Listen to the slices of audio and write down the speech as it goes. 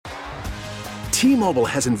T-Mobile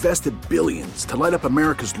has invested billions to light up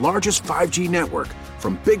America's largest 5G network,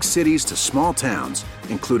 from big cities to small towns,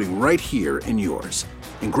 including right here in yours.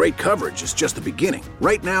 And great coverage is just the beginning.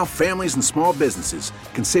 Right now, families and small businesses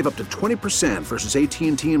can save up to 20% versus AT&T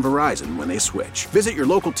and Verizon when they switch. Visit your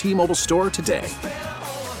local T-Mobile store today.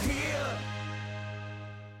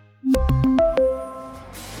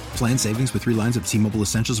 Plan savings with 3 lines of T-Mobile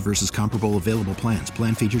Essentials versus comparable available plans.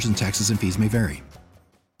 Plan features and taxes and fees may vary.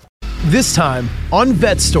 This time on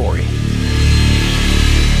Vet Story.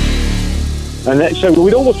 And so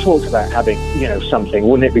we'd always talked about having, something.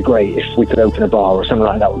 Wouldn't it be great if we could open a bar or something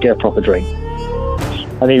like that, or get a proper drink?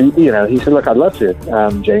 And he said, look, I'd love to,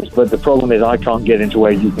 James, but the problem is I can't get into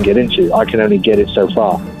where you can get into. I can only get it so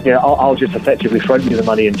far. I'll just effectively front you the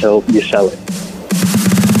money until you sell it.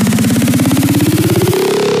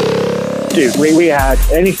 Dude, we had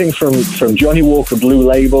anything from Johnny Walker Blue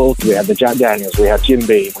Label, we had the Jack Daniels, we had Jim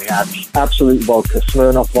Beam, we had Absolute Vodka,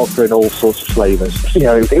 Smirnoff Vodka in all sorts of flavours.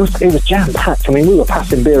 It was jam-packed. I mean, we were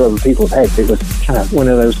passing beer over people's heads. It was kind of one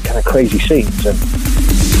of those kind of crazy scenes. And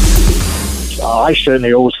I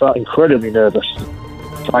certainly always felt incredibly nervous.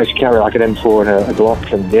 So I used to carry like an M4 and a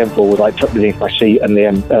Glock, and the M4 was like tucked beneath my seat, and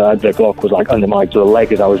the Glock was like under my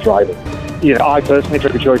leg as I was driving. I personally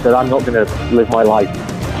took a choice that I'm not going to live my life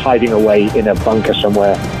hiding away in a bunker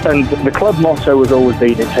somewhere. And the club motto has always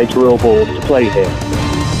been, it takes real balls to play here.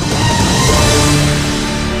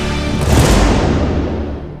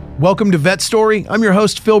 Welcome to Vet Story. I'm your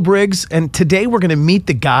host, Phil Briggs, and today we're going to meet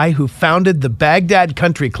the guy who founded the Baghdad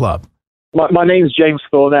Country Club. My name's James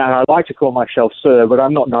Thornett, and I like to call myself Sir, but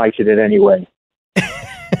I'm not knighted in any way.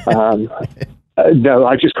 No,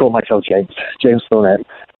 I just call myself James Thornett.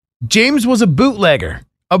 James was a bootlegger,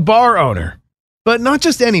 a bar owner. But not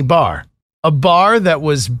just any bar, a bar that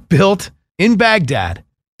was built in Baghdad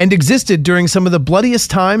and existed during some of the bloodiest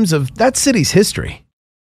times of that city's history.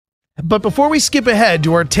 But before we skip ahead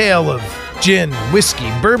to our tale of gin, whiskey,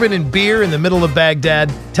 bourbon, and beer in the middle of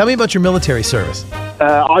Baghdad, tell me about your military service.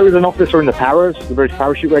 I was an officer in the Paras, the British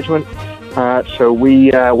Parachute Regiment. So we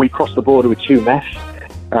crossed the border with 2 mess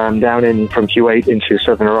down from Kuwait into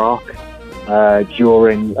southern Iraq.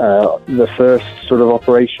 During the first sort of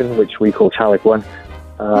operation, which we call Talik 1,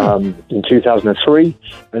 in 2003.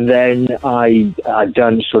 And then I'd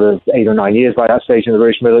done sort of 8 or 9 years by that stage in the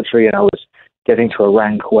British military, and I was getting to a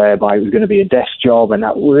rank whereby it was going to be a desk job, and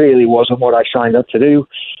that really wasn't what I signed up to do.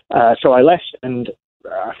 So I left, and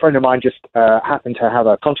a friend of mine just happened to have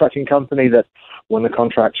a contracting company that won the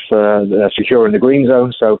contract for securing the Green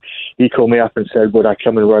Zone. So he called me up and said, would I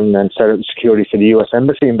come and run and set up security for the U.S.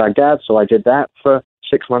 Embassy in Baghdad? So I did that for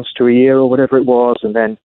 6 months to a year or whatever it was. And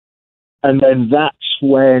then that's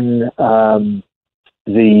when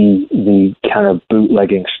the kind of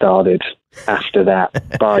bootlegging started after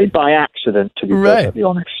that, by accident, to be perfectly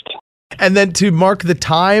honest. And then to mark the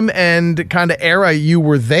time and kind of era you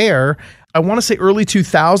were there, I want to say early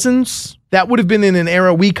 2000s. That would have been in an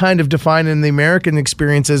era we kind of define in the American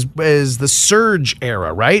experience as the surge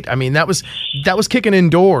era, right? I mean, that was kicking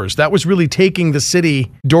indoors. That was really taking the city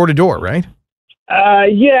door to door, right?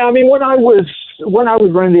 Yeah, I mean, when I was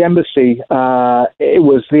running the embassy, it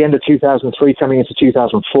was the end of 2003, coming into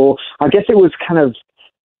 2004. I guess it was kind of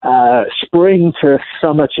spring to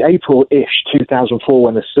summer, to April-ish 2004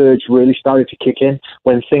 when the surge really started to kick in,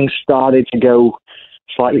 when things started to go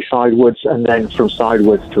slightly sideways, and then from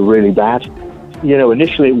sideways to really bad.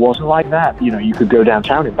 Initially it wasn't like that. You could go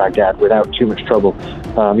downtown in Baghdad without too much trouble.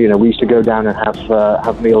 We used to go down and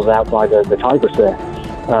have meals out by the Tigris there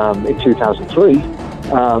in 2003.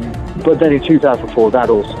 But then in 2004, that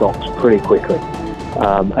all stopped pretty quickly.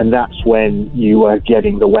 And that's when you were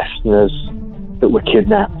getting the Westerners that were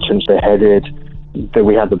kidnapped and beheaded. Then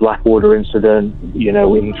we had the Blackwater incident,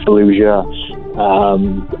 in Fallujah.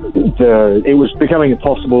 It was becoming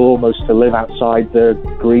impossible almost to live outside the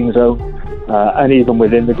Green Zone. And even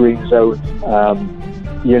within the Green Zone,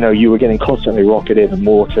 you were getting constantly rocketed and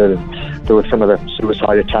mortared. And there were some of the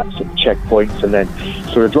suicide attacks at checkpoints, and then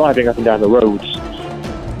sort of driving up and down the roads.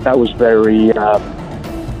 That was very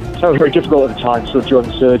difficult at the time, sort of during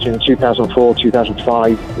the surge in the 2004,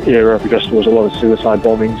 2005 era, because there was a lot of suicide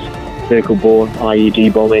bombings, vehicle-borne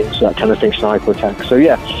IED bombings, that kind of thing, sniper attacks. So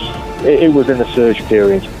yeah, it was in the surge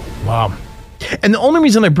period. Wow. And the only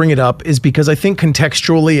reason I bring it up is because I think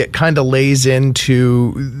contextually it kind of lays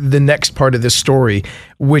into the next part of this story,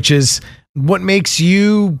 which is what makes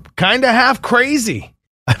you kind of half crazy.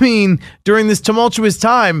 I mean, during this tumultuous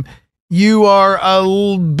time, you are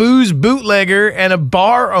a booze bootlegger and a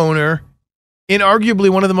bar owner in arguably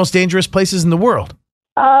one of the most dangerous places in the world.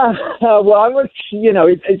 Well,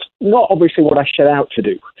 it's not obviously what I set out to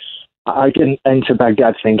do. I didn't enter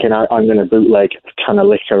Baghdad thinking I'm going to bootleg a ton of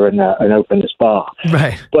liquor and open this bar.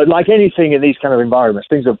 Right. But like anything in these kind of environments,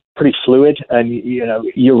 things are pretty fluid, and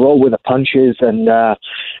you roll with the punches, and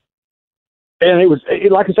it was,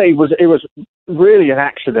 like I say, it was really an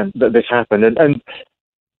accident that this happened, and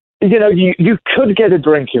you could get a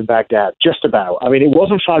drink in Baghdad, just about. I mean, it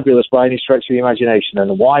wasn't fabulous by any stretch of the imagination, and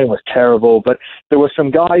the wine was terrible, but there were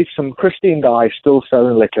some Christian guys still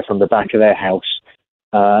selling liquor from the back of their house.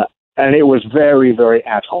 And it was very, very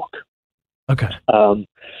ad hoc. Okay. So,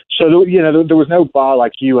 there was no bar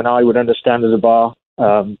like you and I would understand as a bar.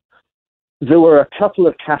 There were a couple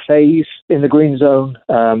of cafes in the Green Zone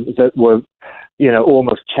that were,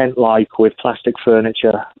 almost tent-like with plastic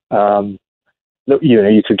furniture.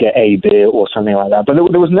 You could get a beer or something like that. But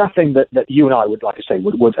there was nothing that you and I would, like I say,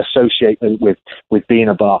 would associate with being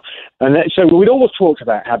a bar. And so we'd always talked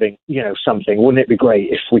about having, something. Wouldn't it be great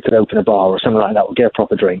if we could open a bar or something like that, or get a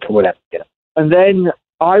proper drink or whatever. And then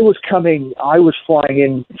I was flying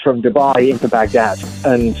in from Dubai into Baghdad,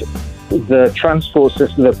 and the transport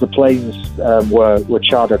system, the planes were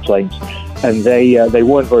charter planes, and they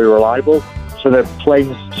weren't very reliable. So the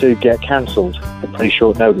planes to get cancelled at pretty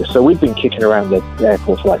short notice. So we'd been kicking around the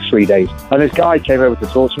airport for like 3 days. And this guy came over to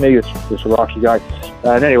talk to me, this Iraqi guy.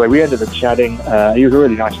 And anyway, we ended up chatting. He was a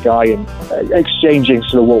really nice guy, and exchanging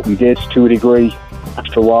sort of what we did to a degree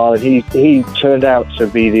after a while. And he turned out to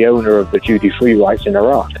be the owner of the duty-free rights in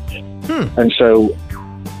Iraq. And so,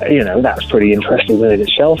 that was pretty interesting in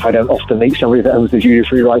itself. I don't often meet somebody that owns the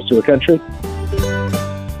duty-free rights to a country.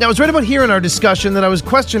 Now, it was right about here in our discussion that I was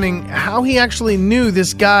questioning how he actually knew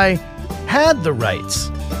this guy had the rights.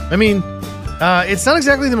 I mean, it's not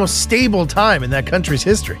exactly the most stable time in that country's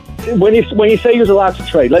history. When you say he was allowed to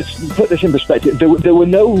trade, let's put this in perspective. There were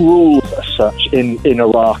no rules as such in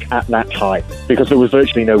Iraq at that time, because there was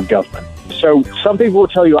virtually no government. So some people will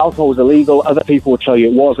tell you alcohol was illegal, other people will tell you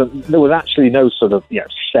it wasn't. There was actually no sort of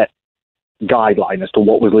set guideline as to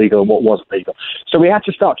what was legal and what wasn't legal. So we had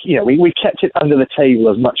to start, we kept it under the table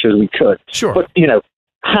as much as we could. Sure. But,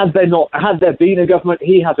 had there been a government,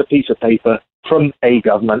 he has a piece of paper from a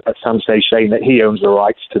government at some stage saying that he owns the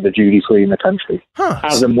rights to the duty-free in the country,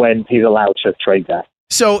 as and when he's allowed to trade that.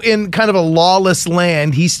 So in kind of a lawless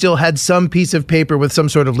land, he still had some piece of paper with some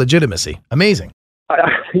sort of legitimacy. Amazing.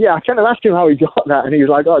 I kind of asked him how he got that, and he was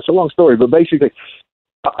like, it's a long story, but basically,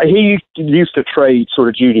 he used to trade sort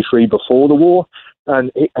of duty-free before the war,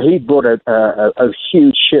 and he brought a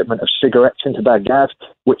huge shipment of cigarettes into Baghdad,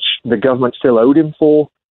 which the government still owed him for.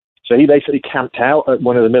 So he basically camped out at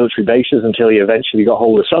one of the military bases until he eventually got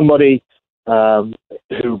hold of somebody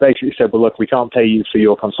who basically said, well, look, we can't pay you for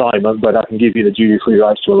your consignment, but I can give you the duty-free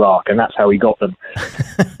rights to Iraq, and that's how he got them.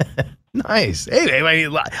 Nice. Hey,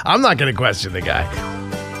 I'm not going to question the guy.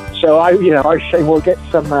 So I was saying, well, get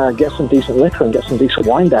some decent liquor and get some decent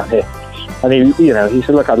wine down here. And he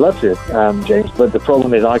said, look, I'd love to, James, but the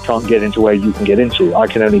problem is I can't get into where you can get into. I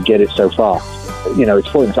can only get it so far. It's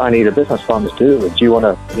pointless. I need a business partner to do it. Do you want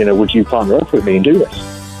to, would you partner up with me and do this?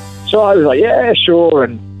 So I was like, yeah, sure.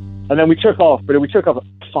 And then we took off, but we took off at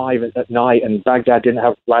 5 at night, and Baghdad didn't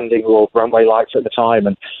have landing or runway lights at the time.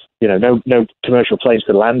 And, no commercial planes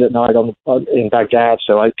could land at night in Baghdad.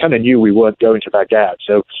 So I kind of knew we weren't going to Baghdad.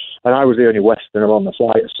 And I was the only Westerner on the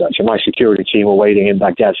flight as such, and my security team were waiting in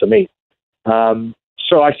Baghdad for me.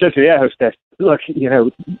 So I said to the air hostess, look,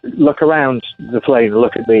 look around the plane and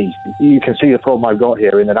look at me. You can see the problem I've got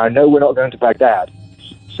here, in that I know we're not going to Baghdad.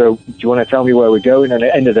 So do you want to tell me where we're going? And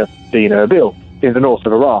it ended up being Erbil, in the north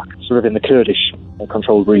of Iraq, sort of in the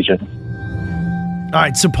Kurdish-controlled region. All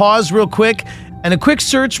right, so pause real quick. And a quick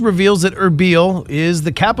search reveals that Erbil is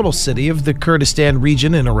the capital city of the Kurdistan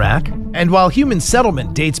region in Iraq. And while human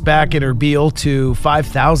settlement dates back in Erbil to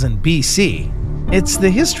 5000 BC, it's the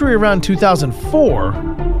history around 2004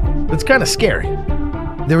 that's kind of scary.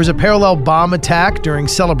 There was a parallel bomb attack during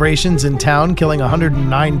celebrations in town, killing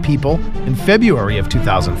 109 people in February of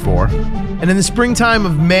 2004. And in the springtime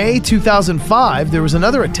of May 2005, there was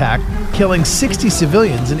another attack, killing 60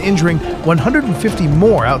 civilians and injuring 150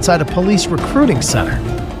 more outside a police recruiting center.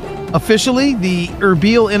 Officially, the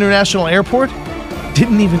Erbil International Airport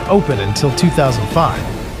didn't even open until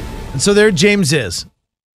 2005. And so there James is,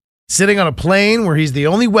 sitting on a plane where he's the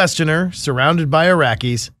only Westerner surrounded by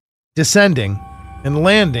Iraqis, descending and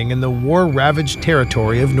landing in the war-ravaged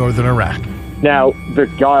territory of northern Iraq. Now, the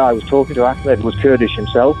guy I was talking to, Ahmed, was Kurdish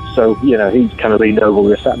himself, so, he kind of leaned over,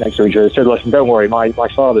 we were sat next to each other, said, listen, don't worry, my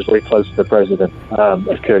father's very close to the president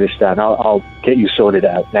of Kurdistan, I'll get you sorted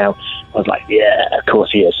out. Now, I was like, yeah, of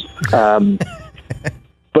course he is.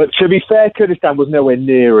 But to be fair, Kurdistan was nowhere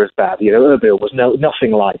near as bad. Erbil was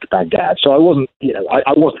nothing like Baghdad. So I wasn't,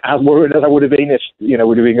 I wasn't as worried as I would have been if,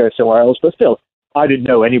 would have been going somewhere else. But still, I didn't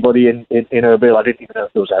know anybody in Erbil. I didn't even know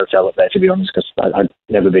if there was a hotel up there, to be honest, because I'd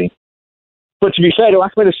never been. But to be fair to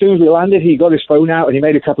Ahmed, as soon as we landed, he got his phone out and he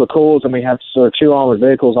made a couple of calls, and we had sort of 2 armored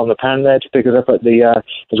vehicles on the pan there to pick us up at the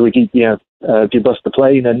as we debust the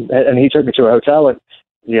plane, and he took me to a hotel, and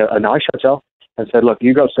a nice hotel, and said, "Look,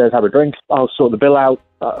 you go upstairs, have a drink. I'll sort the bill out.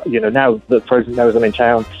 Now the president knows I'm in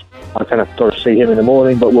town, I kind of sort of see him in the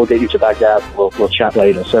morning, but we'll get you to Baghdad. We'll chat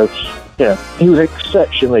later." So, he was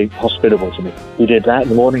exceptionally hospitable to me. He did that in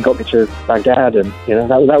the morning, got me to Baghdad, and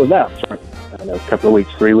that was that for I don't know, a couple of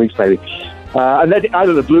weeks, 3 weeks maybe. And then out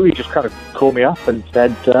of the blue, he just kind of called me up and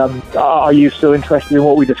said, "Are you still interested in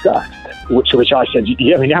what we discussed?" Which I said,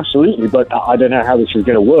 "Yeah, I mean, absolutely, but I don't know how this is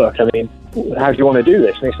going to work. I mean, how do you want to do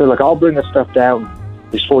this?" And he said, "Look, I'll bring the stuff down,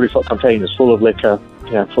 these 40-foot containers full of liquor,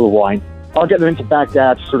 full of wine. I'll get them into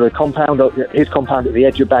Baghdad, sort of his compound at the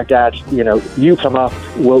edge of Baghdad. You come up,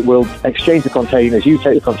 we'll exchange the containers, you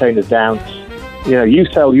take the containers down. You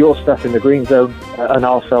sell your stuff in the green zone, and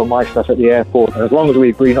I'll sell my stuff at the airport. And as long as we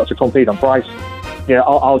agree not to compete on price,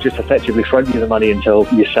 I'll just effectively front you the money until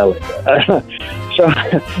you sell it." So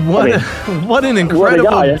what an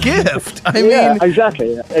incredible gift! I mean,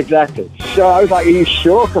 exactly. So I was like, "Are you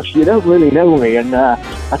sure? Because you don't really know me, and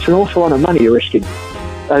that's an awful lot of money you're risking."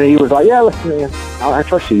 And he was like, "Yeah, listen, I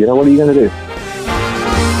trust you. What are you going to do?"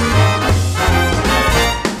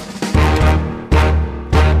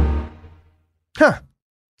 Huh.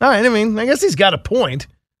 All right. I mean, I guess he's got a point,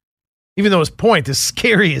 even though his point is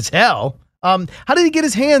scary as hell. How did he get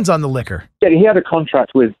his hands on the liquor? Yeah, he had a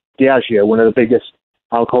contract with Diageo, one of the biggest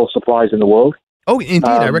alcohol suppliers in the world. Oh, indeed.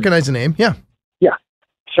 I recognize the name. Yeah. Yeah.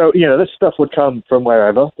 So, this stuff would come from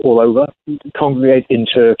wherever, all over, congregate in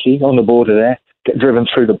Turkey, on the border there, get driven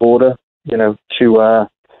through the border, to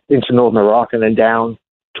into northern Iraq, and then down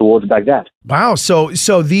towards Baghdad. Wow. So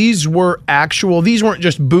these weren't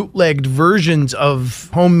just bootlegged versions of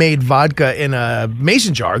homemade vodka in a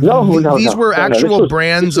mason jar. These were actual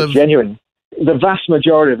brands of genuine. The vast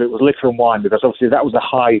majority of it was liquor and wine, because obviously that was the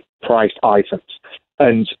high-priced items.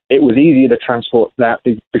 And it was easier to transport that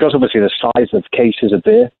because obviously the size of cases of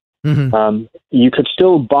beer. Mm-hmm. You could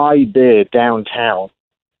still buy beer downtown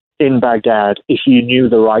in Baghdad if you knew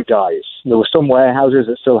the right guys. There were some warehouses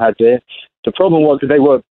that still had beer. The problem was that they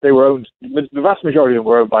were owned. The vast majority of them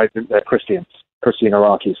were owned by Christian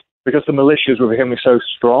Iraqis, because the militias were becoming so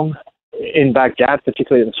strong in Baghdad,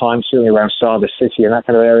 particularly at the time, certainly around Sada City and that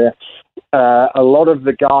kind of area. A lot of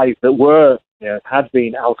the guys that had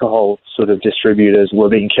been alcohol sort of distributors were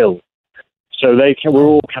being killed. So they were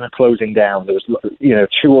all kind of closing down. There was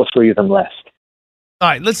 2 or 3 of them left. All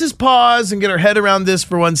right, let's just pause and get our head around this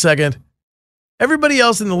for 1 second. Everybody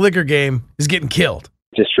else in the liquor game is getting killed.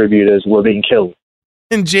 Distributors were being killed.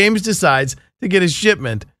 And James decides to get a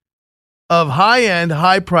shipment of high-end,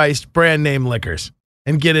 high-priced brand name liquors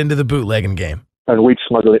and get into the bootlegging game. And we'd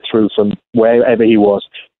smuggle it through from wherever he was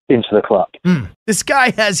into the club. This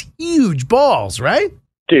guy has huge balls, right?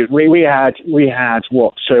 Dude, we had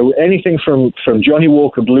what? So anything from Johnny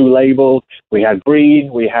Walker Blue Label, we had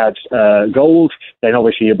green, we had gold, then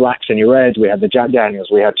obviously your blacks and your reds, we had the Jack Daniels,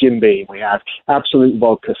 we had Jim Beam, we had Absolute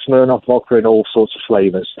Vodka, Smirnoff Vodka in all sorts of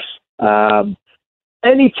flavors.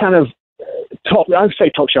 Any kind of top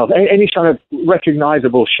shelf, any kind of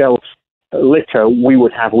recognizable shelf liquor we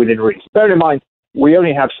would have within reach. Bear in mind, we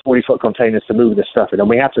only had 40-foot containers to move this stuff in, and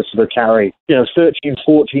we had to sort of carry, 13,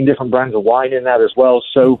 14 different brands of wine in that as well.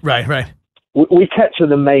 So right. We kept to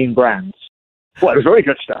the main brands. Well, it was very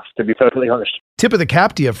good stuff, to be perfectly honest. Tip of the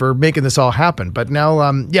cap to you for making this all happen. But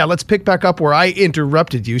now, let's pick back up where I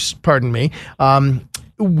interrupted you. Pardon me.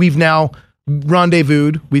 We've now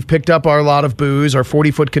rendezvoused. We've picked up our lot of booze, our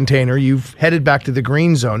 40-foot container. You've headed back to the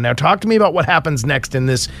green zone. Now, talk to me about what happens next in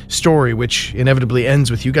this story, which inevitably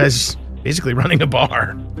ends with you guys basically running a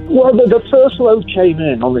bar. Well, the first load came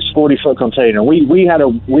in on this 40-foot container. We had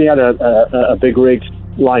a big rig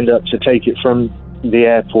lined up to take it from the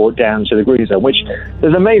airport down to the green zone, which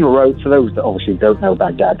there's a main road, for those that obviously don't know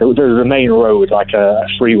Baghdad, there's a main road, like a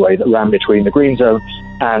freeway that ran between the green zone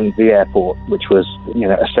and the airport, which was,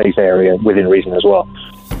 a safe area within reason as well.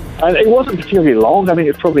 And it wasn't particularly long. I mean,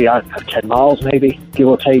 it probably had 10 miles maybe, give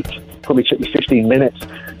or take. Probably took me 15 minutes.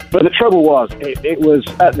 But the trouble was, it was,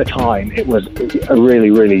 at the time, it was a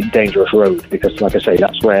really, really dangerous road because, like I say,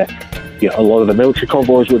 that's where a lot of the military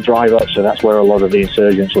convoys would drive up, so that's where a lot of the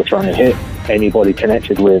insurgents were trying to hit anybody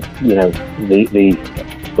connected with,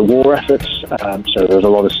 the war efforts. So there was a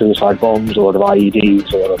lot of suicide bombs, a lot of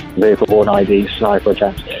IEDs, a lot of vehicle-borne IEDs, sniper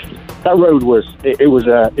attacks. That road was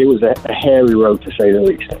a hairy road, to say the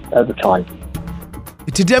least, at the time.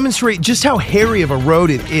 To demonstrate just how hairy of a road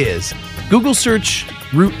it is, Google search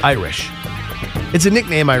Route Irish. It's a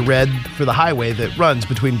nickname I read for the highway that runs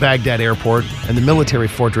between Baghdad Airport and the military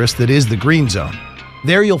fortress that is the Green Zone.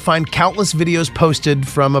 There you'll find countless videos posted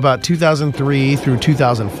from about 2003 through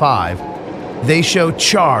 2005. They show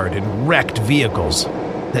charred and wrecked vehicles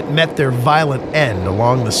that met their violent end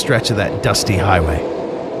along the stretch of that dusty highway.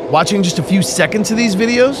 Watching just a few seconds of these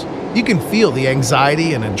videos, you can feel the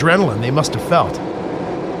anxiety and adrenaline they must have felt.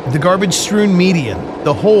 The garbage-strewn median,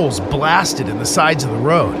 the holes blasted in the sides of the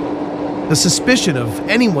road, the suspicion of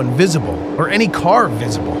anyone visible or any car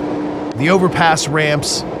visible, the overpass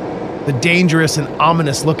ramps, the dangerous and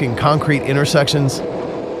ominous-looking concrete intersections,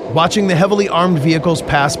 watching the heavily armed vehicles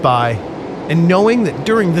pass by, and knowing that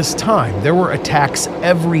during this time there were attacks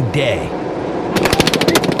every day.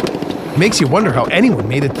 Makes you wonder how anyone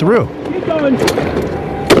made it through.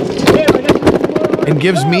 And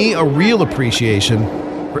gives me a real appreciation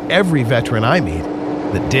for every veteran I meet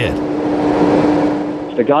that did.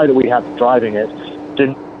 The guy that we had driving it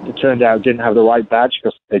turned out didn't have the right badge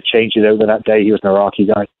because they changed it over that day. He was an Iraqi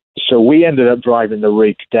guy. So we ended up driving the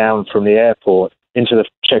rig down from the airport into the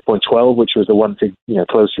Checkpoint 12, which was the one thing,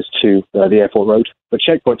 closest to the airport road. But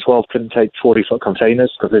Checkpoint 12 couldn't take 40-foot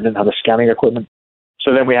containers because they didn't have the scanning equipment.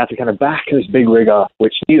 So then we had to kind of back this big rig up,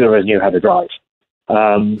 which neither of us knew how to drive.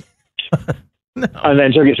 No. And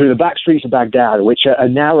then took it through the back streets of Baghdad, which are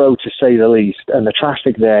narrow to say the least. And the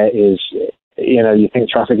traffic there is, you think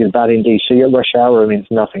traffic is bad in DC at rush hour. I mean, it's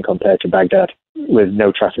nothing compared to Baghdad with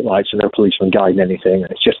no traffic lights and no policeman guiding anything.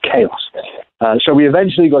 It's just chaos. So we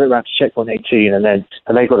eventually got it around to Checkpoint 18, and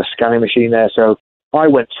they got a scanning machine there. So I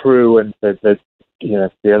went through, and the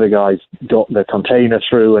other guys got the container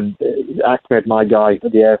through, and Ahmed, my guy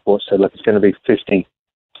at the airport, said, look, it's going to be 50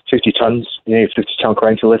 tons. You need a 50-ton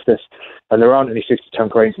crane to lift this. And there aren't any 50-ton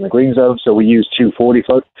cranes in the Green Zone, so we used two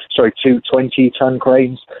 20-ton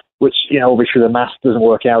cranes, which, obviously the mass doesn't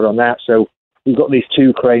work out on that. So we've got these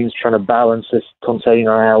two cranes trying to balance this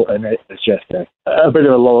container out, and it's just a bit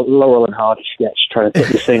of a Laurel and Hardy sketch trying to put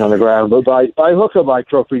this thing on the ground. But by hook or by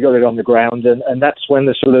crook, we got it on the ground, and that's when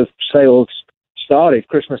the sort of sales started.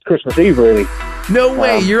 Christmas Eve, really. No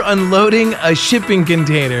way, you're unloading a shipping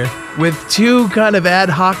container with two kind of ad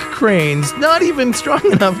hoc cranes, not even strong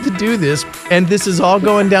enough to do this, and this is all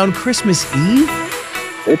going down Christmas Eve?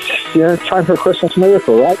 It's time for a Christmas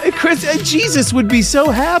miracle, right? Jesus would be so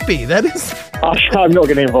happy. That is... I'm not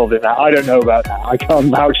getting involved in that. I don't know about that. I can't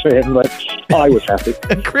vouch for him, but I was happy.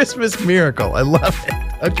 A Christmas miracle. I love it.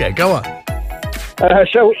 Okay, go on.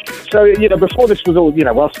 So before this was all,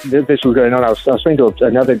 whilst this was going on, I was speaking to a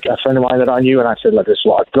friend of mine that I knew, and I said, look, this is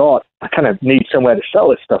what I've got. I kind of need somewhere to sell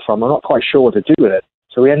this stuff from. I'm not quite sure what to do with it.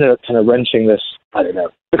 So we ended up kind of renting this, I don't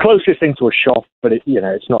know, the closest thing to a shop, but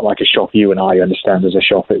it's not like a shop you and I understand as a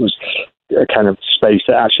shop. It was a kind of space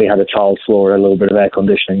that actually had a tiled floor and a little bit of air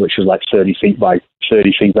conditioning, which was like 30 feet by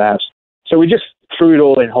 30 feet the house. So we just threw it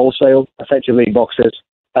all in wholesale, effectively in boxes.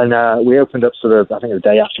 And we opened up sort of, I think, the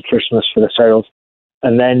day after Christmas for the sales.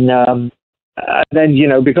 And then,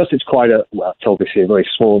 because it's it's obviously a very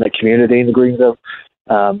small knit community in the Green Zone.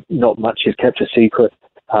 Not much is kept a secret.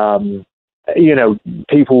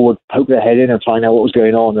 People would poke their head in and find out what was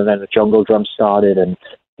going on, and then the jungle drum started, and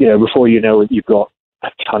before you know it, you've got a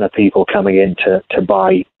ton of people coming in to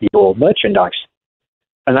buy your merchandise.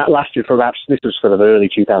 And that lasted for this was sort of early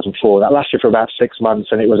 2004. That lasted for about 6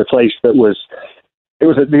 months, and it was a place that was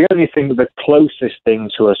the closest thing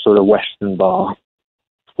to a sort of Western bar,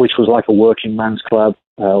 which was like a working man's club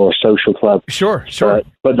or a social club. Sure.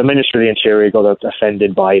 But the Ministry of the Interior got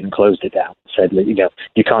offended by it and closed it down. Said,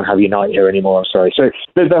 you can't have your night here anymore. I'm sorry. So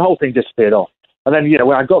the whole thing disappeared off. And then,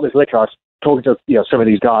 when I got this liquor, I was talking to some of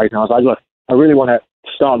these guys, and I was like, look, I really want to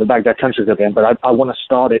start the Baghdad Country Club again, but I want to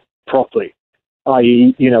start it properly.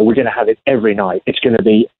 I.e., we're going to have it every night. It's going to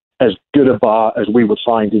be as good a bar as we would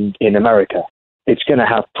find in America. It's going to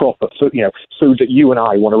have proper food, food that you and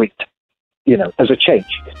I want to eat, as a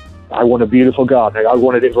change. I want a beautiful garden. I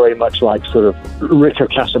wanted it very much like sort of Ritter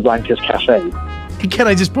Casablanca's cafe. Can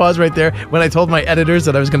I just pause right there? When I told my editors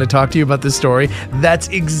that I was going to talk to you about this story, that's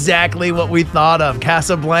exactly what we thought of.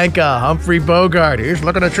 Casablanca, Humphrey Bogart. He's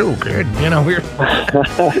looking at you, kid. We're...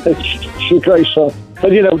 It's great stuff.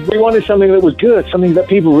 But, we wanted something that was good, something that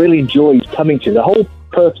people really enjoyed coming to. The whole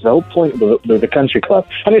purpose, the whole point of the country club,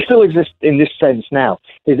 and it still exists in this sense now,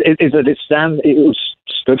 is that it was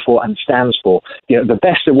stood for and stands for, the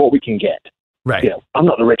best of what we can get. Right. I'm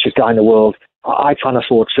not the richest guy in the world. I can't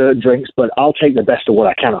afford certain drinks, but I'll take the best of what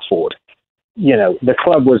I can afford. the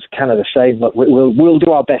club was kind of the same. Look, we'll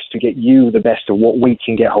do our best to get you the best of what we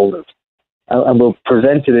can get hold of, and we'll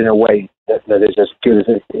present it in a way that is as good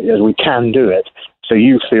as we can do it, so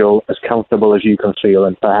you feel as comfortable as you can feel,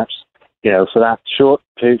 and perhaps for that short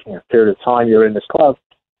period of time you're in this club,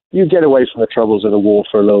 you get away from the troubles of the war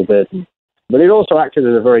for a little bit. But it also acted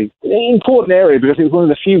as a very important area because it was one of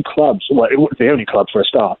the few clubs, well, it wasn't the only club for a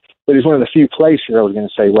start, but it was one of the few places, I was going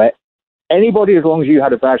to say, where anybody, as long as you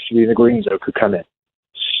had a badge to be in the green zone, could come in.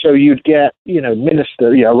 So you'd get,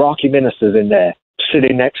 Iraqi ministers in there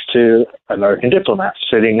sitting next to American diplomats,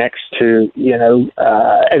 sitting next to,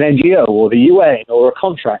 an NGO or the UN or a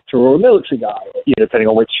contractor or a military guy, depending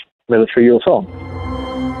on which military you're from.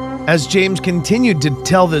 As James continued to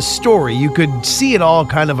tell this story, you could see it all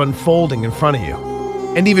kind of unfolding in front of you.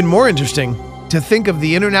 And even more interesting, to think of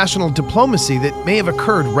the international diplomacy that may have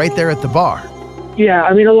occurred right there at the bar. Yeah,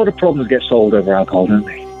 I mean, a lot of problems get solved over alcohol, don't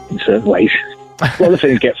they? In certain ways. A lot of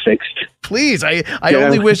things get fixed. Please, I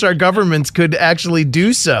only wish our governments could actually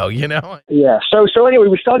do so, Yeah, so anyway,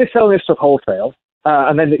 we started selling this stuff wholesale,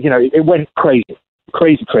 and then, it went crazy.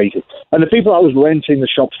 And the people I was renting the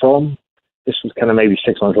shop from, this was kind of maybe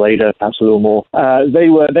 6 months later, perhaps a little more.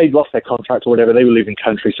 They'd lost their contract or whatever. They were leaving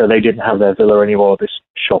country, so they didn't have their villa anymore. This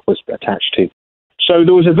shop was attached to. So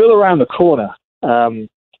there was a villa around the corner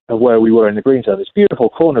of where we were in the Green Zone. This beautiful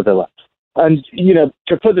corner villa. And,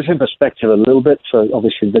 to put this in perspective a little bit for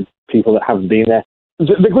obviously the people that haven't been there,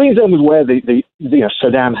 the Green Zone was where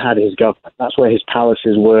Saddam had his government. That's where his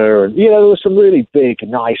palaces were. And, there were some really big,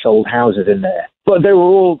 nice old houses in there. But they were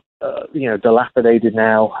all, dilapidated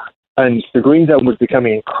now. And the Green Zone was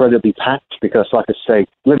becoming incredibly packed because, like I say,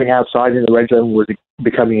 living outside in the Red Zone was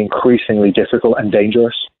becoming increasingly difficult and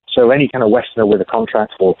dangerous. So any kind of Westerner with a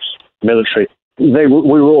contract or military, we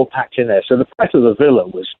were all packed in there. So the price of the villa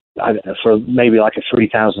was, I don't know, for maybe like a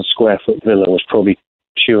 3,000 square foot villa was probably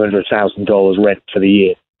 $200,000 rent for the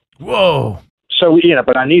year. Whoa. So,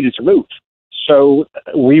 but I needed to move. So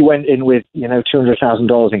we went in with,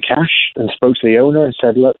 $200,000 in cash and spoke to the owner and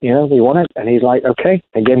said, look, we want it. And he's like, okay.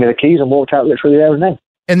 And gave me the keys and walked out literally there and then.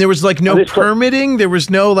 And there was no permitting? There was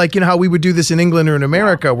no, how we would do this in England or in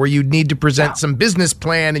America where you'd need to present some business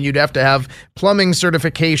plan and you'd have to have plumbing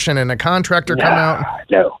certification and a contractor come out?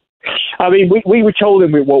 No. I mean, we told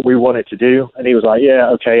him what we wanted to do, and he was like, yeah,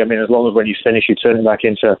 okay. I mean, as long as when you finish, you turn it back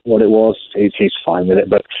into what it was, he's fine with it.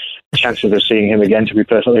 But chances of seeing him again, to be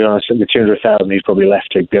perfectly honest, with 200,000, he's probably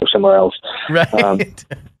left to go somewhere else. Right.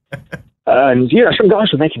 And, some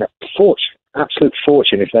guys were making a fortune, absolute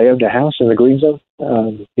fortune, if they owned a house in the Green Zone.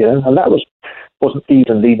 And that wasn't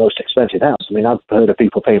even the most expensive house. I mean, I've heard of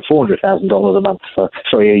people paying $400,000 a month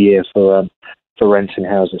a year for renting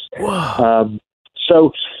houses.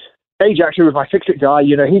 So Age actually was my fix-it guy.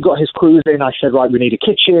 He got his crews in. I said, right, we need a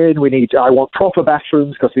kitchen. I want proper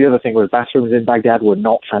bathrooms, because the other thing was bathrooms in Baghdad were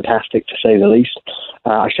not fantastic, to say the least.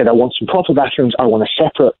 I said, I want some proper bathrooms. I want a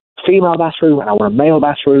separate female bathroom, and I want a male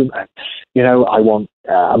bathroom. And, I want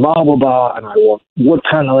a marble bar, and I want wood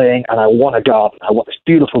paneling, and I want a garden. I want this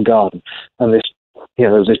beautiful garden. And this,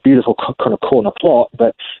 there was this beautiful kind of corner plot,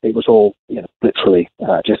 but it was all, literally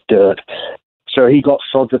just dirt. So he got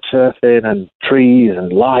sod the turf in and trees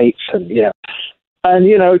and lights and, And,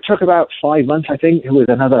 it took about 5 months, I think, with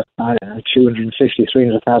another, $250,000,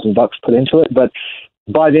 $300,000 put into it. But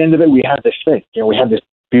by the end of it, we had this thing. We had this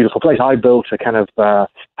beautiful place. I built a kind of,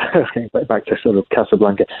 back to sort of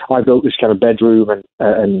Casablanca, I built this kind of bedroom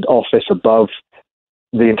and office above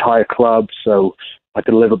the entire club, so I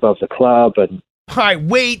could live above the club. And all right,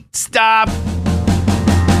 wait, stop.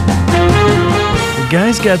 The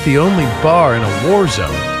guy's got the only bar in a war zone.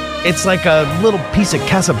 It's like a little piece of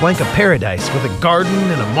Casablanca paradise with a garden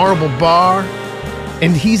and a marble bar.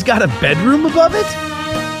 And he's got a bedroom above it?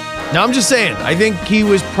 Now, I'm just saying, I think he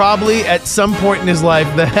was probably at some point in his life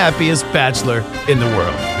the happiest bachelor in the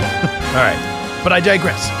world. All right, but I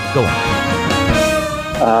digress. Go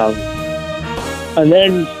on. And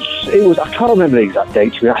then it was, I can't remember the exact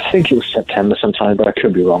date. I think it was September sometime, but I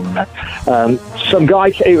could be wrong on that. Some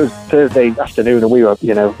guy, it was Thursday afternoon, and we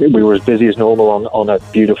were as busy as normal on a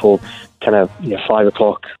beautiful kind of 5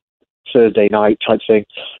 o'clock Thursday night type thing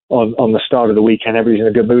on the start of the weekend. Everybody's in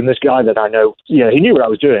a good mood. And this guy that I know, he knew what I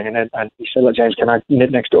was doing, and he said, "Look, James, can I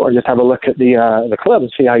nip next door and just have a look at the club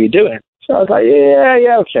and see how you're doing?" So I was like,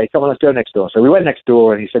 yeah, okay, come on, let's go next door. So we went next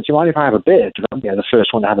door, and he said, "Do you mind if I have a beer?" Because I'm the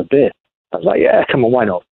first one to have a beer. I was like, "Yeah, come on, why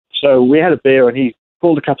not?" So we had a beer, and he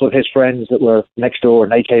called a couple of his friends that were next door,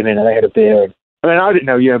 and they came in and they had a beer. And I didn't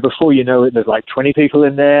know, before you know it, there's like 20 people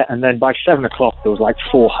in there, and then by 7 o'clock there was like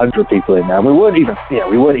 400 people in there. And we weren't even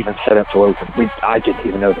set up to open. I didn't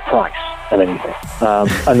even know the price. of anything.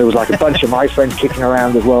 And there was like a bunch of my friends kicking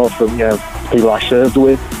around as well from, people I served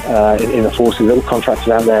with in the forces that were contracted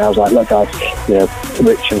out there. I was like, look, guys,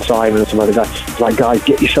 Rich and Simon and some other guys, like, guys,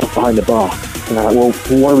 get yourself behind the bar. And they're like, well,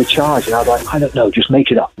 what do we charge? And I was like, I don't know, just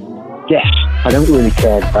make it up. Yes, I don't really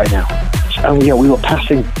care right now. And we were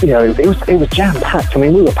passing, it was jam-packed. I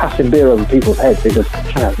mean, we were passing beer over people's heads. It was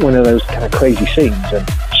kind of one of those kind of crazy scenes, and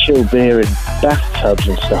chilled beer in bathtubs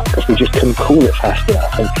and stuff, because we just couldn't cool it fast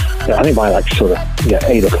enough. And I think by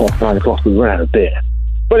 8 o'clock, 9 o'clock, we ran out of beer.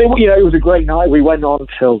 But it was a great night. We went on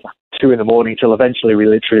till 2 in the morning, till eventually we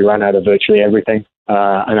literally ran out of virtually everything.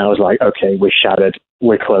 And I was like, okay, we're shattered.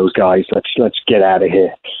 We're closed, guys. Let's get out of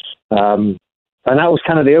here. And that was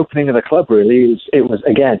kind of the opening of the club, really. It was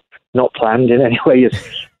again, not planned in any way, as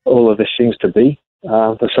all of this seems to be,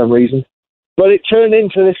 for some reason. But it turned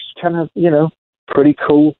into this kind of, pretty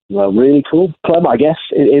cool, really cool club, I guess,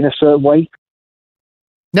 in a certain way.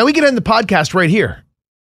 Now we can end the podcast right here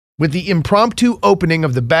with the impromptu opening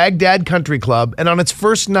of the Baghdad Country Club, and on its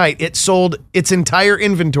first night, it sold its entire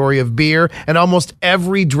inventory of beer and almost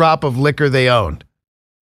every drop of liquor they owned.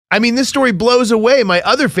 I mean, this story blows away my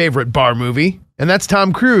other favorite bar movie, and that's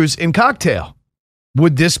Tom Cruise in Cocktail.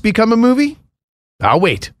 Would this become a movie? I'll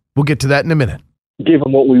wait. We'll get to that in a minute.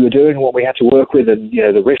 Given what we were doing, what we had to work with, and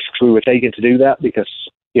the risks we were taking to do that, because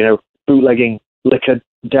bootlegging liquor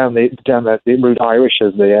down the Route Irish,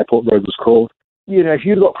 as the airport road was called. If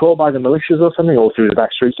you'd got caught by the militias or something, or through the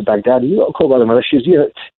back streets of Baghdad, you got caught by the militias,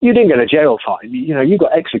 you didn't get a jail time. You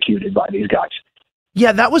got executed by these guys.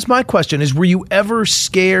 Yeah, that was my question, is were you ever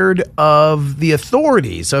scared of the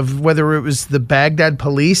authorities, of whether it was the Baghdad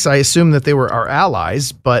police? I assume that they were our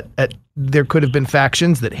allies, but there could have been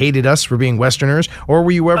factions that hated us for being Westerners. Or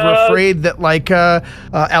were you ever afraid that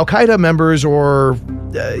Al-Qaeda members or,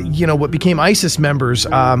 what became ISIS members,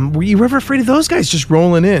 were you ever afraid of those guys just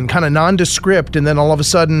rolling in, kind of nondescript, and then all of a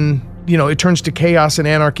sudden, it turns to chaos and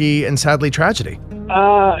anarchy and sadly tragedy?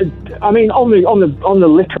 I mean, on the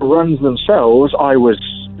liquor runs themselves,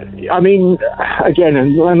 again,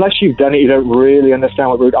 unless you've done it, you don't really understand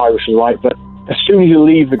what Route Irish is like. But as soon as you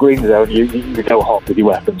leave the green zone, you go hot with your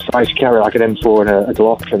weapons. So I used to carry like an M4 and a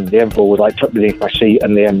Glock, and the M4 was like tucked beneath my seat,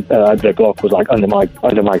 and the Glock was like under my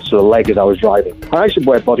sort of leg as I was driving. I used to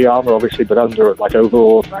wear body armor, obviously, but under like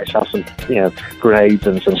overalls. I used to have some, grenades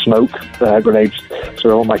and some smoke grenades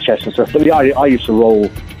sort of on my chest and stuff. But I used to roll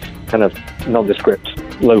kind of nondescript,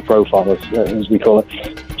 low profile, as we call it,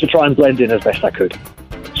 to try and blend in as best I could.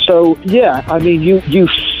 So yeah, I mean,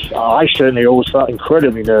 I certainly always felt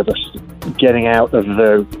incredibly nervous getting out of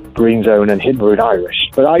the green zone and hitting Route Irish.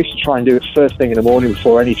 But I used to try and do it first thing in the morning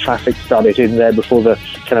before any traffic started in there, before the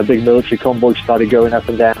kind of big military convoy started going up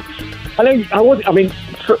and down.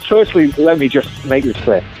 Firstly, let me just make this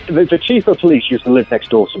clear. The chief of police used to live next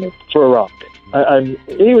door to me for Iraq, and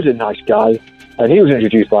he was a nice guy. And he was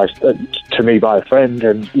introduced to me by a friend,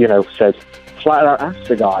 and said, flat out asked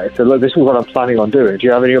the guy, said, look, this is what I'm planning on doing. Do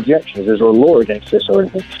you have any objections? Is there a law against this or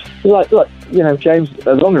anything? He's like, look, James,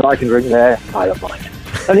 as long as I can drink there, I don't mind.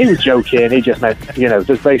 And he was joking. He just meant,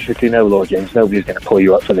 there's basically no law, James. Nobody's going to pull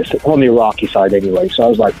you up for this on the Iraqi side anyway. So I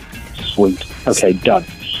was like, sweet, okay, done.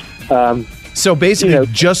 So basically,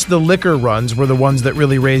 just the liquor runs were the ones that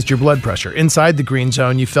really raised your blood pressure. Inside the green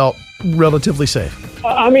zone, you felt relatively safe.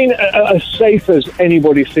 I mean, as safe as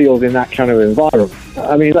anybody feels in that kind of environment.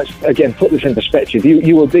 I mean, let's, again, put this in perspective.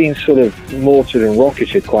 You were being sort of mortared and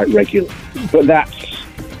rocketed quite regularly. But that's,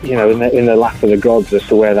 in the lap of the gods as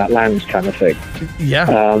to where that lands kind of thing. Yeah.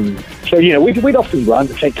 So, we'd often run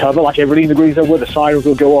to take cover, like everybody in the green zone, where the sirens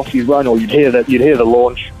would go off, you'd run, or you'd hear the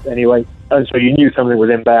launch anyway. And so you knew something was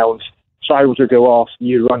inbound. Sirens would go off,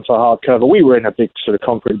 you'd run for hard cover. We were in a big sort of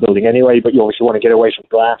concrete building anyway, but you obviously want to get away from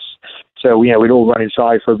glass. So, we'd all run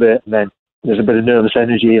inside for a bit, and then there's a bit of nervous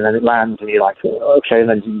energy, and then it lands, and you're like, okay, and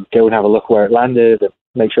then you go and have a look where it landed, and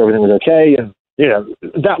make sure everything was okay. And,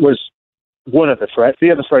 that was one of the threats.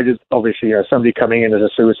 The other threat is obviously, somebody coming in as a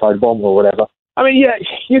suicide bomber or whatever. I mean, yeah,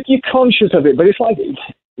 you're conscious of it, but it's like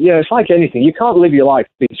anything. You can't live your life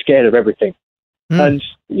being scared of everything. And,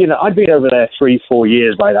 I'd been over there 3-4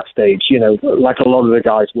 years by that stage, like a lot of the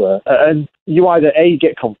guys were. And you either, A,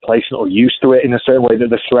 get complacent or used to it in a certain way that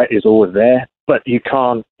the threat is always there. But you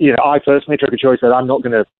can't, I personally took a choice that I'm not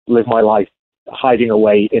going to live my life hiding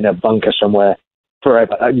away in a bunker somewhere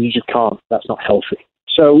forever. You just can't. That's not healthy.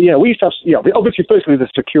 So, we used to have, obviously, firstly, the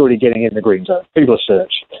security getting in the green zone. People are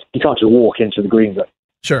searched. You can't just walk into the green zone.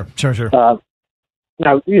 Sure.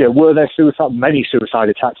 Now, were there many suicide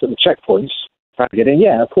attacks at the checkpoints? Trying to get in,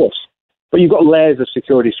 yeah, of course. But you've got layers of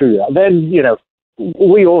security through that. Then,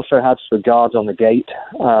 we also had sort of guards on the gate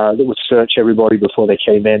that would search everybody before they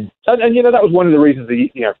came in. And that was one of the reasons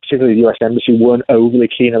particularly the U.S. Embassy weren't overly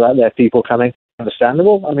keen about their people coming.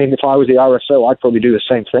 Understandable. I mean, if I was the RSO, I'd probably do the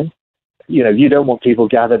same thing. You don't want people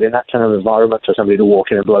gathered in that kind of environment for somebody to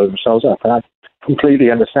walk in and blow themselves up. And I completely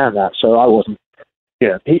understand that. So I wasn't,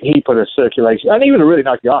 he put a circulation, and even a really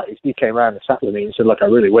nice guy, he came around and sat with me and said, look, I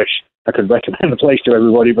really wish I could recommend the place to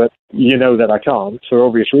everybody, but you know that I can't for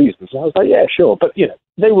obvious reasons. And I was like, yeah, sure. But,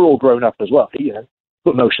 they were all grown up as well,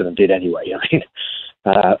 but most of them did anyway. I mean,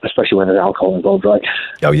 especially when there's alcohol involved, right?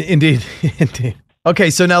 Oh, indeed. Indeed.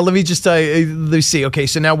 Okay, so now let me just let's see. Okay,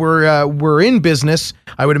 so now we're in business.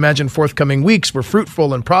 I would imagine forthcoming weeks were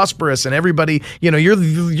fruitful and prosperous, and everybody, you're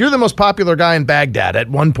the most popular guy in Baghdad at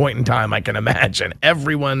one point in time. I can imagine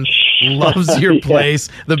everyone loves your place.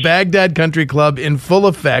 The Baghdad Country Club in full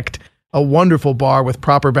effect, a wonderful bar with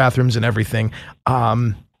proper bathrooms and everything.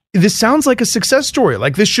 This sounds like a success story.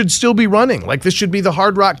 Like this should still be running. Like this should be the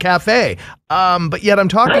Hard Rock Cafe. But yet I'm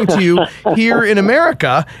talking to you here in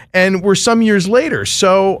America, and we're some years later.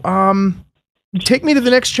 So take me to the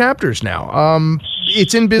next chapters now.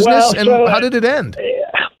 It's in business, and how did it end?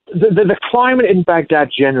 The climate in Baghdad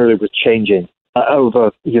generally was changing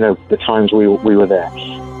over the times we were there.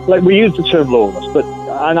 Like we use the term lawless,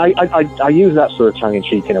 and I use that sort of tongue in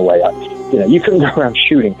cheek in a way. You couldn't go around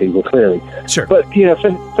shooting people, clearly. Sure. But, for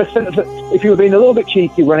if you were being a little bit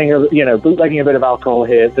cheeky, bootlegging a bit of alcohol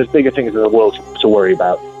here, there's bigger things in the world to worry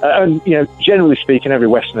about. And, generally speaking, every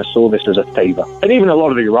Westerner saw this as a favor. And even a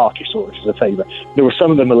lot of the Iraqis saw this as a favor. There were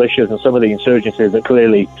some of the militias and some of the insurgencies that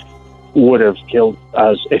clearly would have killed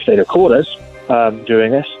us if they'd have caught us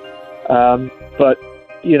doing this. But,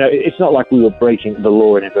 it's not like we were breaking the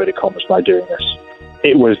law in inverted commas by doing this.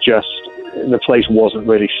 It was just the place wasn't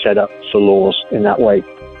really set up for laws in that way.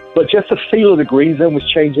 But just the feel of the green zone was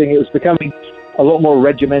changing. It was becoming a lot more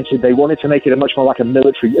regimented. They wanted to make it much more like a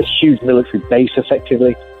huge military base,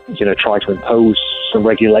 effectively. Try to impose some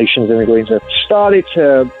regulations in the green zone. Started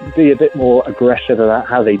to be a bit more aggressive about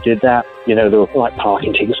how they did that. There were like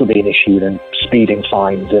parking tickets were being issued and speeding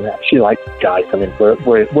fines. And actually, like, guys, I mean,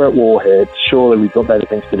 we're at war here. Surely we've got better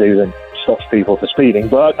things to do than stop people for speeding.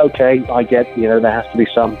 But okay, I get, there has to be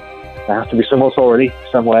some authority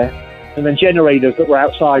somewhere. And then generators that were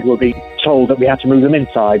outside were being told that we had to move them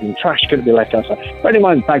inside, and trash couldn't be left outside. Bear in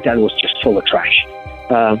mind, Baghdad was just full of trash.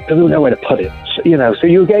 There was nowhere to put it. So, so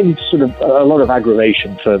you were getting sort of a lot of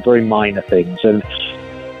aggravation for very minor things. And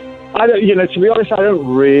I don't, to be honest, I don't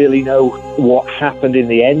really know what happened in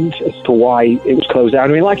the end as to why it was closed down.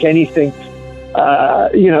 I mean, like anything,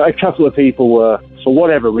 a couple of people were, for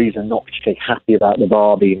whatever reason, not particularly happy about the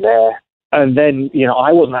bar being there. And then,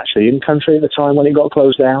 I wasn't actually in country at the time when it got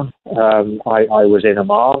closed down. I was in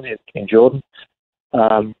Amman in Jordan.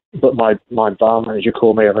 But my bar manager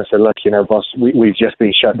called me up and said, look, boss, we've just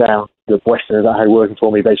been shut down. The Westerners that I had working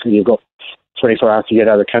for me, basically, you've got 24 hours to get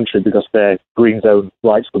out of the country because their green zone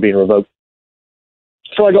rights were being revoked.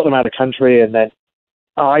 So I got them out of the country, and then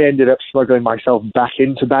I ended up smuggling myself back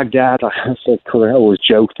into Baghdad. I always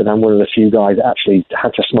joked that I'm one of the few guys that actually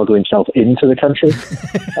had to smuggle himself into the country.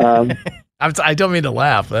 I don't mean to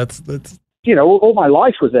laugh. That's. All my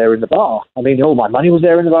life was there in the bar. I mean, all my money was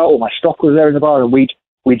there in the bar. All my stock was there in the bar, and we'd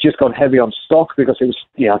just gone heavy on stock because it was,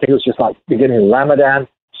 I think it was just like beginning of Ramadan,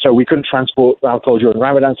 so we couldn't transport alcohol during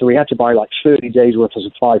Ramadan, so we had to buy like 30 days worth of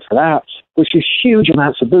supply for that, which is huge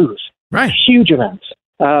amounts of booze. Right. Huge amounts.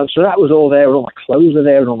 So that was all there, and all my clothes were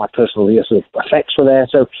there, and all my personal sort of effects were there.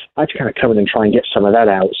 So I had to kind of come in and try and get some of that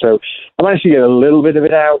out. So I managed to get a little bit of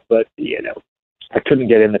it out, but, I couldn't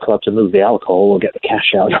get in the club to move the alcohol or get the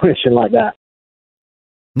cash out or anything like that.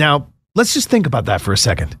 Now, let's just think about that for a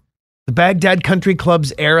second. The Baghdad Country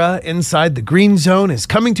Club's era inside the green zone is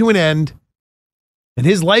coming to an end, and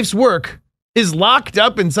his life's work is locked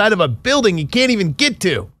up inside of a building he can't even get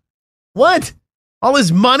to. What? All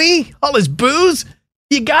his money? All his booze?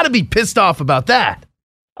 You got to be pissed off about that.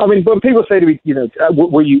 I mean, when people say to me,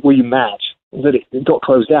 were you mad that it got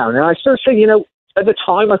closed down? And I sort of say, at the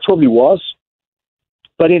time I probably was.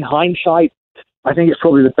 But in hindsight, I think it's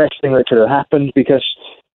probably the best thing that could have happened, because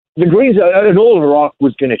the Greens and all of Iraq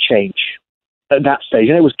was going to change at that stage.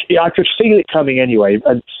 And I could feel it coming anyway.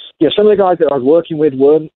 And some of the guys that I was working with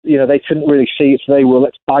weren't, they couldn't really see it. So they were,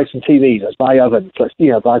 let's buy some TVs, let's buy ovens, let's,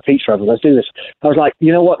 buy pizza ovens, let's do this. I was like,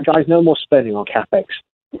 you know what, guys, no more spending on CapEx.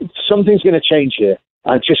 Something's going to change here.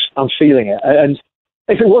 I'm feeling it. And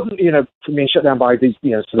if it wasn't, being shut down by these,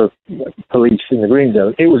 sort of police in the green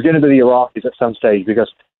zone, it was going to be the Iraqis at some stage,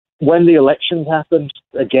 because when the elections happened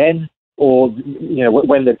again, or,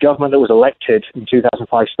 when the government that was elected in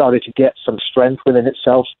 2005 started to get some strength within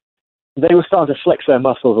itself, they were starting to flex their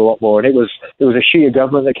muscles a lot more, and it was a Shia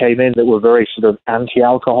government that came in that were very sort of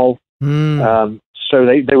anti-alcohol. So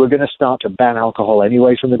they were going to start to ban alcohol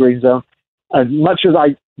anyway from the Green Zone. As much as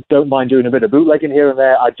I don't mind doing a bit of bootlegging here and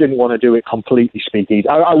there, I didn't want to do it completely speakeasy.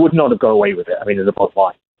 I would not have gone away with it. I mean, there's a bottom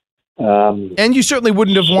line. And you certainly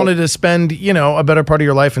wouldn't have wanted to spend, a better part of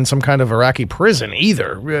your life in some kind of Iraqi prison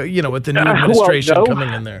either, with the new administration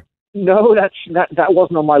coming in there. No, that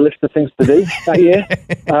wasn't on my list of things to do that year.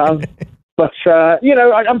 But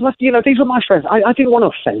plus, these were my friends. I didn't want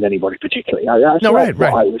to offend anybody particularly. That's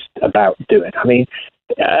what I was about doing. I mean,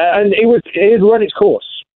 and it had run its course.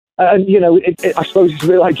 And, I suppose it's a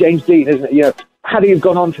bit like James Dean, isn't it? Had he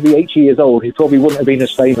gone on to be 80 years old, he probably wouldn't have been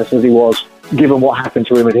as famous as he was, given what happened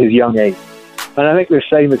to him at his young age. And I think the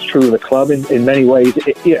same is true of the club in many ways.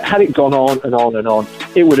 Had it gone on and on and on,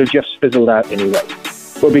 it would have just fizzled out anyway.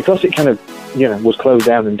 But because it kind of, was closed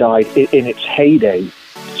down and died in its heyday,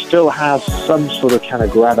 still has some sort of kind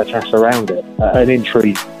of gravitas around it, an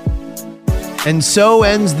intrigue. And so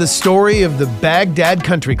ends the story of the Baghdad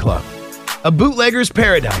Country Club, a bootlegger's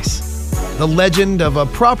paradise, the legend of a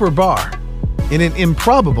proper bar in an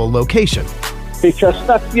improbable location. Because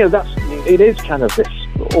it is kind of this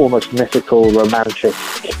almost mythical, romantic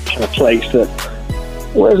kind of place that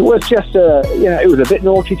was just it was a bit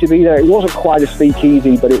naughty to be there. It wasn't quite a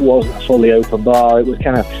speakeasy, but it wasn't a fully open bar. It was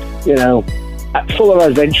kind of, full of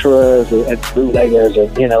adventurers and bootleggers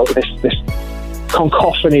and, this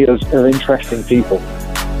cacophony of interesting people.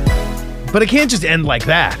 But it can't just end like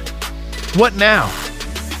that. What now?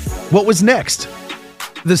 What was next?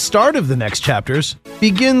 The start of the next chapters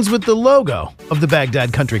begins with the logo of the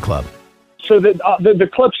Baghdad Country Club. So the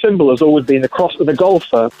club symbol has always been the cross of the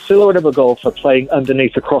golfer, silhouette of a golfer playing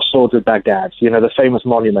underneath the crossroads of Baghdad, the famous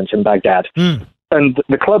monument in Baghdad. And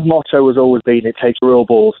the club motto has always been, it takes real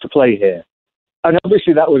balls to play here. And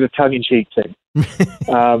obviously that was a tongue-in-cheek thing,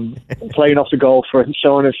 playing off the golfer and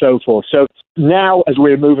so on and so forth. So now, as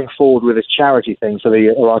we're moving forward with this charity thing for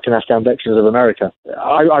the Iraq and Afghan Veterans of America,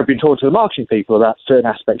 I've been talking to the marketing people about certain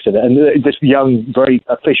aspects of it. And this young, very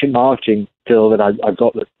efficient marketing girl that I've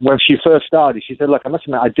got, when she first started, she said, look, I must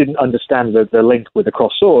admit, I didn't understand the link with the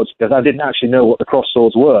cross swords because I didn't actually know what the cross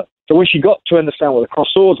swords were. So when she got to understand what the cross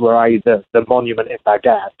swords were, i.e. the monument in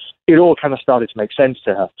Baghdad, it all kind of started to make sense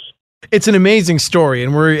to her. It's an amazing story,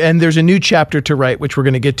 and there's a new chapter to write, which we're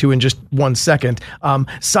going to get to in just 1 second.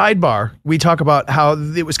 Sidebar, we talk about how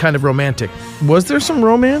it was kind of romantic. Was there some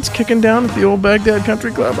romance kicking down at the old Baghdad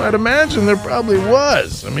Country Club? I'd imagine there probably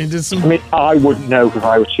was. I wouldn't know because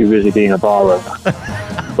I was too busy being a bar owner.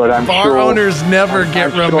 But I'm bar owners never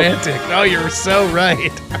get romantic. Oh, you're so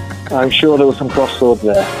right. I'm sure there was some cross swords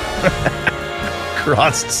there.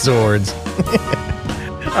 Crossed swords.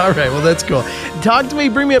 All right, well, that's cool. Talk to me,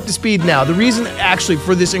 bring me up to speed now. The reason, actually,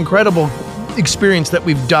 for this incredible experience that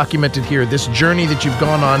we've documented here, this journey that you've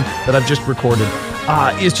gone on that I've just recorded,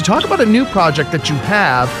 is to talk about a new project that you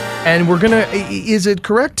have, and is it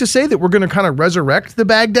correct to say that we're going to kind of resurrect the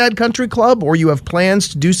Baghdad Country Club, or you have plans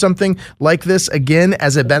to do something like this again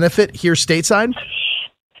as a benefit here stateside?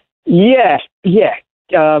 Yeah.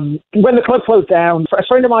 When the club closed down, a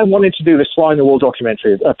friend of mine wanted to do this Fly on the Wall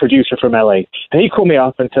documentary, a producer from LA. And he called me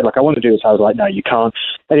up and said, I want to do this. I was like, no, you can't.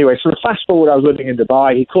 Anyway, so fast forward, I was living in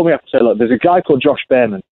Dubai. He called me up and said, look, there's a guy called Josh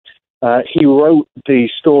Behrman. He wrote the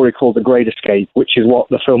story called The Great Escape, which is what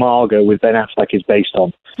the film Argo with Ben Affleck is based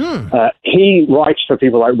on. He writes for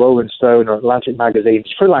people like Rolling Stone or Atlantic Magazine.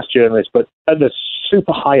 He's a freelance journalist, but at the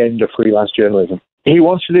super high end of freelance journalism. He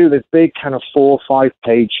wants to do this big kind of 4 or 5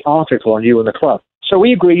 page article on you and the club. So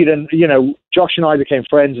we agreed, and, Josh and I became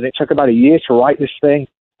friends, and it took about a year to write this thing.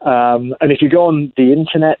 And if you go on the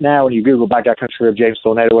internet now and you Google Baghdad Country of James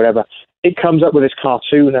Thornett or whatever, it comes up with this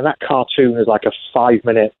cartoon, and that cartoon is like a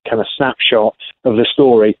 5-minute kind of snapshot of the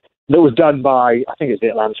story that was done by, I think it's The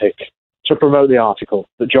Atlantic, to promote the article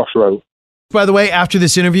that Josh wrote. By the way, after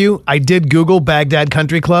this interview, I did Google Baghdad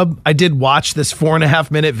Country Club. I did watch this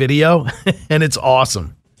 4.5-minute video, and it's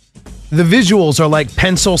awesome. The visuals are like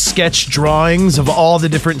pencil sketch drawings of all the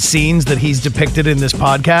different scenes that he's depicted in this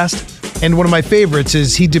podcast. And one of my favorites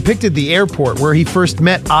is he depicted the airport where he first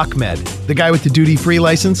met Ahmed, the guy with the duty-free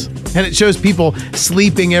license. And it shows people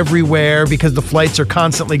sleeping everywhere because the flights are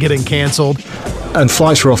constantly getting canceled. And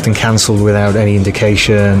flights were often cancelled without any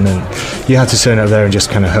indication, and you had to turn up there and just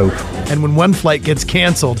kind of hope. And when one flight gets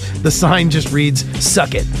canceled, the sign just reads, "Suck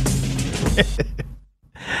it."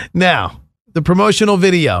 Now, the promotional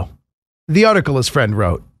video. The article his friend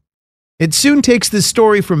wrote. It soon takes this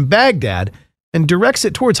story from Baghdad and directs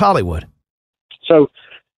it towards Hollywood. So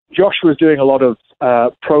Josh was doing a lot of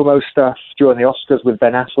promo stuff during the Oscars with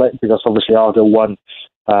Ben Affleck, because obviously Argo won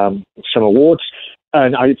some awards.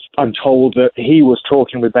 And I'm told that he was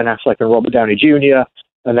talking with Ben Affleck and Robert Downey Jr.,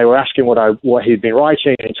 and they were asking what he'd been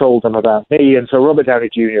writing, and he told them about me. And so Robert Downey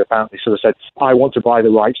Jr. apparently sort of said, I want to buy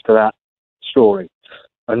the rights to that story,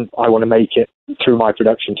 and I want to make it through my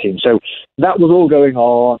production team. So that was all going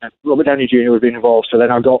on, and Robert Downey Jr. was being involved. So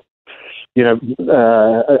then I got,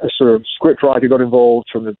 a sort of script writer got involved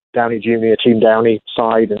from the Downey Jr. Team Downey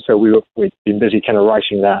side, and so we've been busy kind of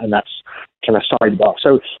writing that, and that's kind of sidebar.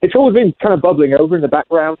 So it's always been kind of bubbling over in the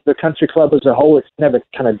background. The country club as a whole, it's never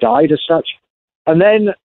kind of died as such. And then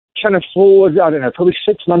kind of forward, I don't know, probably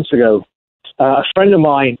 6 months ago, a friend of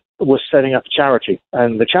mine was setting up a charity,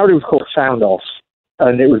 and the charity was called Sound Off,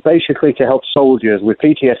 and it was basically to help soldiers with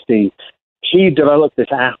PTSD. He developed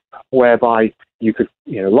this app whereby you could,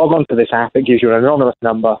 log on to this app. It gives you an anonymous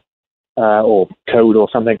number or code or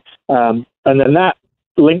something, and then that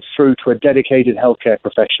links through to a dedicated healthcare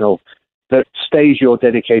professional that stays your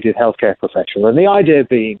dedicated healthcare professional. And the idea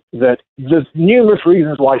being that there's numerous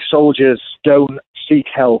reasons why soldiers don't seek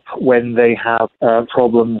help when they have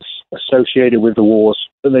problems associated with the wars,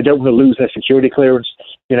 that they don't want to lose their security clearance.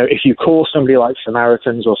 If you call somebody like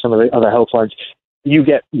Samaritans or some of the other helplines, you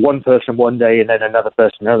get one person one day and then another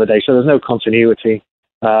person another day. So there's no continuity.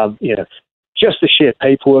 Just the sheer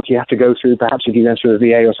paperwork you have to go through, perhaps if you go through the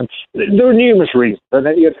VA or something. There are numerous reasons. And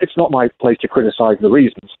it's not my place to criticize the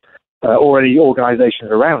reasons or any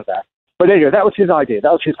organizations around that. But anyway, that was his idea.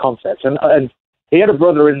 That was his concept. And he had a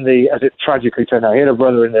brother in as it tragically turned out, he had a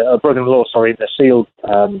brother-in-law, in the SEAL,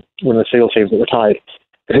 one of the SEAL teams that retired,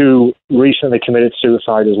 who recently committed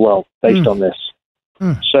suicide as well, based on this.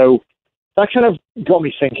 So that kind of got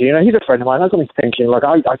me thinking. He's a friend of mine. That got me thinking. Like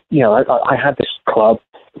I had this club,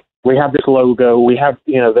 we have this logo, we have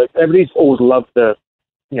everybody's always loved the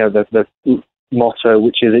motto,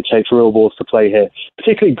 which is it takes real balls to play here.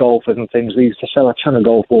 Particularly golfers and things. We used to sell a ton of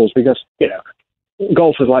golf balls because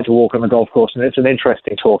golfers like to walk on the golf course, and it's an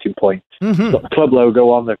interesting talking point. Got the club logo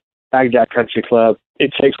on the Baghdad Country Club.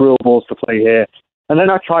 It takes real balls to play here. And then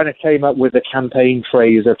I kind of came up with the campaign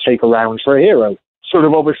phrase of take a round for a hero, sort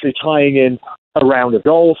of obviously tying in a round of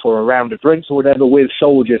golf or a round of drinks or whatever with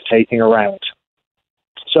soldiers taking a round.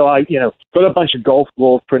 So I, got a bunch of golf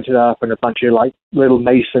balls printed up and a bunch of like little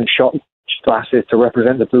Mason shot glasses to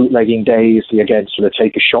represent the bootlegging days. Again, sort of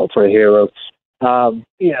take a shot for a hero.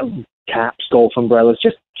 Caps, golf umbrellas,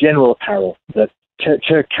 just general apparel that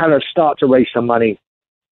to kind of start to raise some money,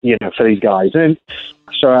 for these guys. And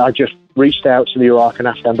so I just reached out to the Iraq and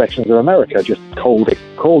Afghan Veterans of America, just called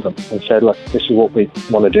them and said, look, this is what we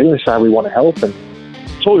want to do. This is how we want to help. And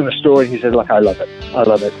told him the story. And he said, look, I love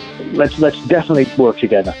it. Let's definitely work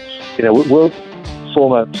together. We'll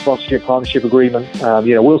form a sponsorship partnership agreement.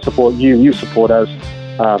 We'll support you. You support us.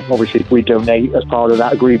 Obviously, if we donate as part of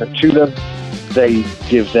that agreement to them, they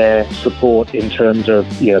give their support in terms of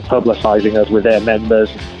publicizing us with their members.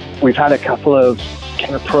 We've had a couple of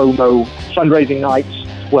kind of promo fundraising nights.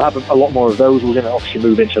 We'll have a lot more of those. We're going to obviously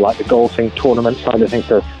move into like the golfing tournament side of things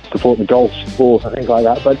to support the golf balls and things like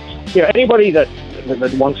that. But anybody that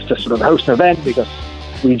wants to sort of host an event, because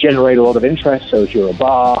we generate a lot of interest. So if you're a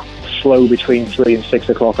bar, slow between 3 and 6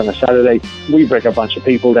 o'clock on a Saturday, we bring a bunch of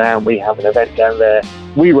people down. We have an event down there.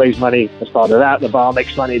 We raise money as part of that. The bar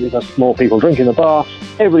makes money because more people drink in the bar.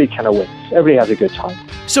 Everybody kind of wins. Everybody has a good time.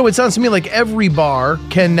 So it sounds to me like every bar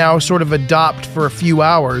can now sort of adopt for a few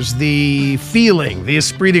hours the feeling, the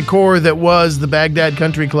esprit de corps that was the Baghdad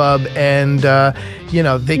Country Club, and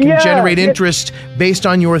they can generate interest based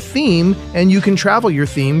on your theme, and you can travel your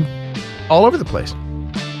theme all over the place.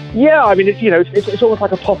 Yeah, I mean, it's almost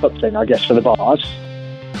like a pop-up thing, I guess, for the bars.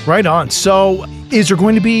 Right on. So, is there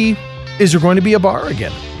going to be a bar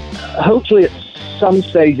again? Hopefully, at some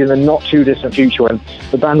stage in the not too distant future, when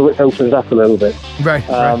the bandwidth opens up a little bit, right.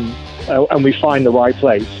 And we find the right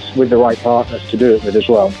place with the right partners to do it with as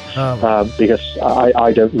well. Because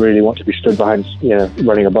I don't really want to be stood behind,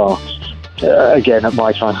 running a bar again at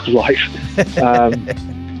my time of life.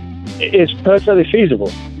 It's perfectly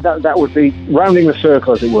feasible. That would be rounding the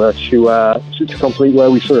circle, as it were, to complete where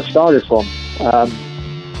we sort of started from.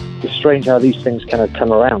 It's strange how these things kind of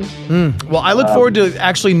come around. Well, I look forward to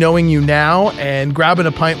actually knowing you now and grabbing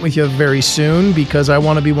a pint with you very soon, because I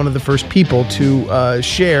want to be one of the first people to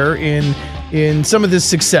share in some of this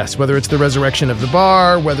success, whether it's the resurrection of the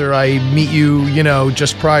bar, whether I meet you,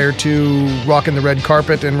 just prior to rocking the red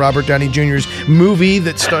carpet and Robert Downey Jr.'s movie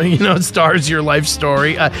that stars your life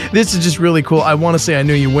story. This is just really cool. I want to say I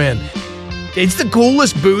knew you win. it's the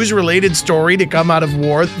coolest booze-related story to come out of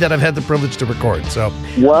war that I've had the privilege to record. So,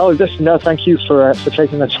 well, thank you for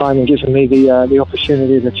taking the time and giving me the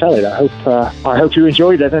opportunity to tell it. I hope you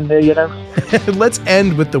enjoyed it, and let's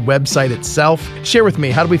end with the website itself. Share with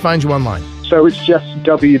me, how do we find you online? So it's just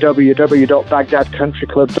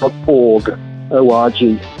www.baghdadcountryclub.org.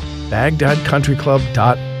 O-R-G.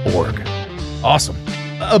 BaghdadCountryClub.org. Awesome.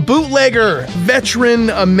 A bootlegger,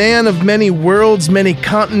 veteran, a man of many worlds, many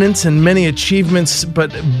continents, and many achievements,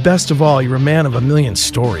 but best of all, you're a man of a million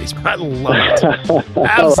stories. I love it. Absolutely. All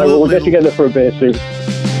right, we'll get together for a beer soon.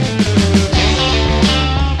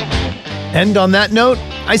 And on that note,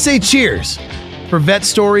 I say cheers. For Vet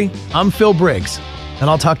Story, I'm Phil Briggs, and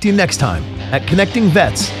I'll talk to you next time at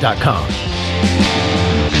connectingvets.com.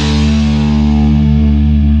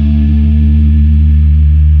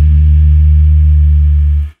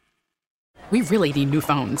 We really need new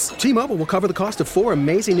phones. T-Mobile will cover the cost of 4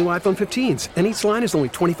 amazing new iPhone 15s, and each line is only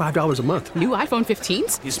 $25 a month. New iPhone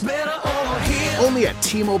 15s? It's better over here. Only at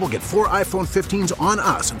T-Mobile, get 4 iPhone 15s on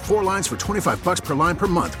us and 4 lines for $25 per line per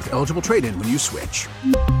month with eligible trade-in when you switch.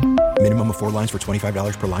 Minimum of 4 lines for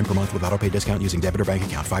 $25 per line per month with autopay discount using debit or bank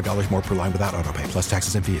account. $5 more per line without autopay, plus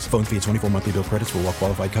taxes and fees. Phone fee at 24 monthly bill credits for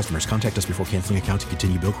well-qualified customers. Contact us before canceling account to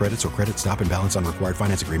continue bill credits or credit stop and balance on required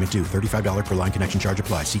finance agreement due. $35 per line connection charge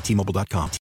applies. See T-Mobile.com.